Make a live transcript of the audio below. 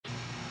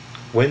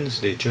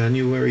Wednesday,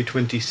 January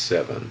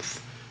 27th,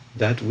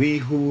 that we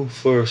who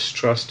first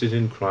trusted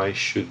in Christ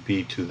should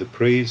be to the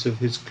praise of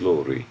his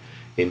glory.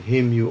 In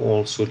him you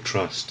also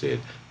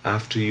trusted,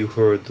 after you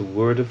heard the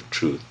word of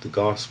truth, the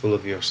gospel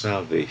of your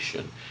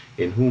salvation,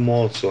 in whom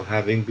also,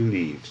 having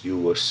believed, you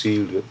were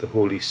sealed with the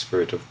Holy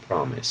Spirit of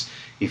promise.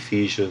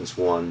 Ephesians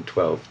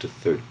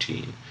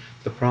 1:12-13.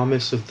 The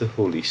promise of the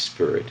Holy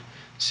Spirit.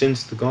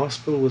 Since the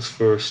gospel was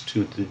first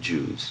to the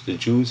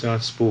Jews are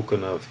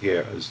spoken of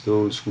here as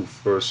those who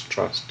first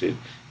trusted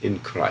in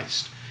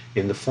Christ.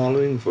 In the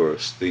following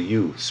verse, the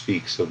you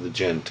speaks of the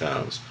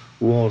Gentiles,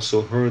 who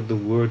also heard the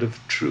word of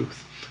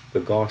truth, the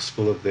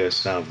gospel of their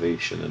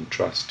salvation, and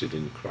trusted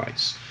in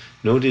Christ.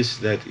 Notice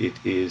that it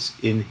is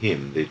in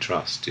him they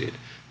trusted.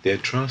 Their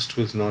trust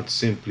was not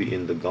simply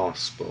in the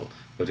gospel,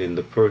 but in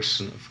the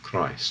person of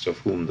Christ, of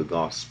whom the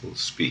gospel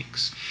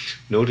speaks.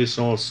 Notice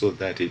also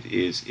that it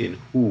is in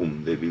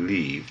whom they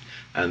believed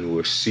and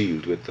were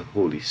sealed with the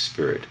Holy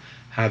Spirit.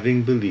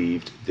 Having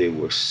believed, they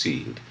were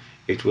sealed.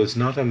 It was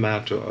not a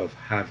matter of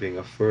having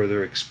a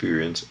further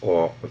experience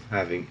or of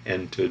having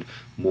entered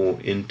more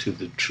into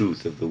the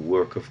truth of the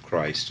work of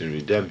Christ in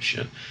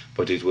redemption,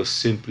 but it was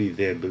simply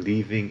their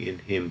believing in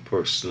him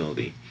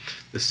personally.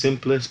 The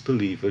simplest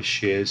believer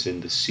shares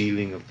in the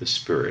sealing of the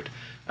Spirit.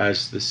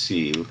 As the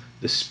seal,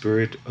 the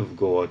Spirit of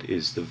God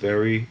is the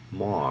very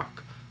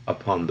mark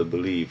upon the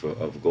believer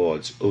of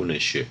God's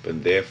ownership,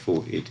 and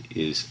therefore it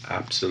is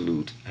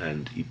absolute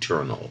and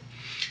eternal.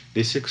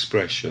 This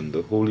expression,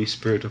 the Holy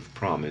Spirit of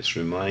promise,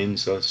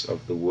 reminds us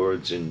of the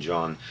words in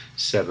John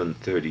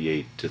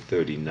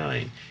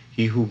 7:38-39.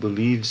 He who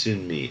believes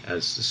in me,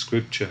 as the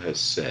scripture has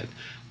said,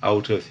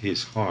 out of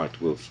his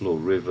heart will flow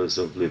rivers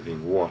of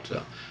living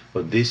water.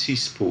 But this he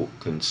spoke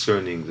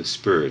concerning the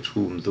Spirit,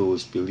 whom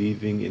those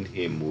believing in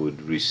him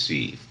would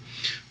receive.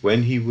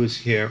 When he was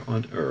here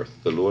on earth,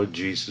 the Lord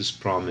Jesus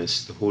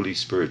promised the Holy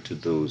Spirit to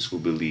those who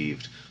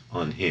believed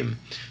on him.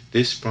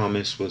 This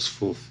promise was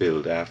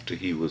fulfilled after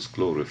he was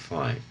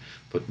glorified.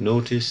 But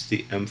notice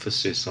the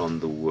emphasis on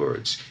the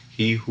words,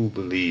 he who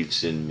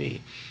believes in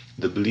me.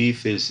 The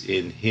belief is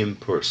in him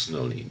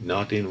personally,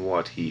 not in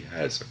what he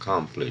has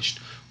accomplished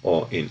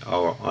or in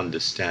our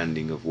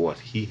understanding of what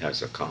he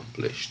has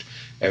accomplished.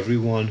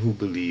 Everyone who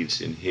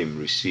believes in him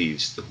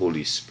receives the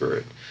Holy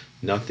Spirit.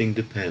 Nothing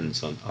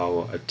depends on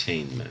our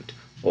attainment.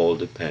 All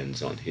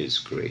depends on his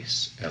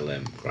grace.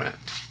 L.M. Grant.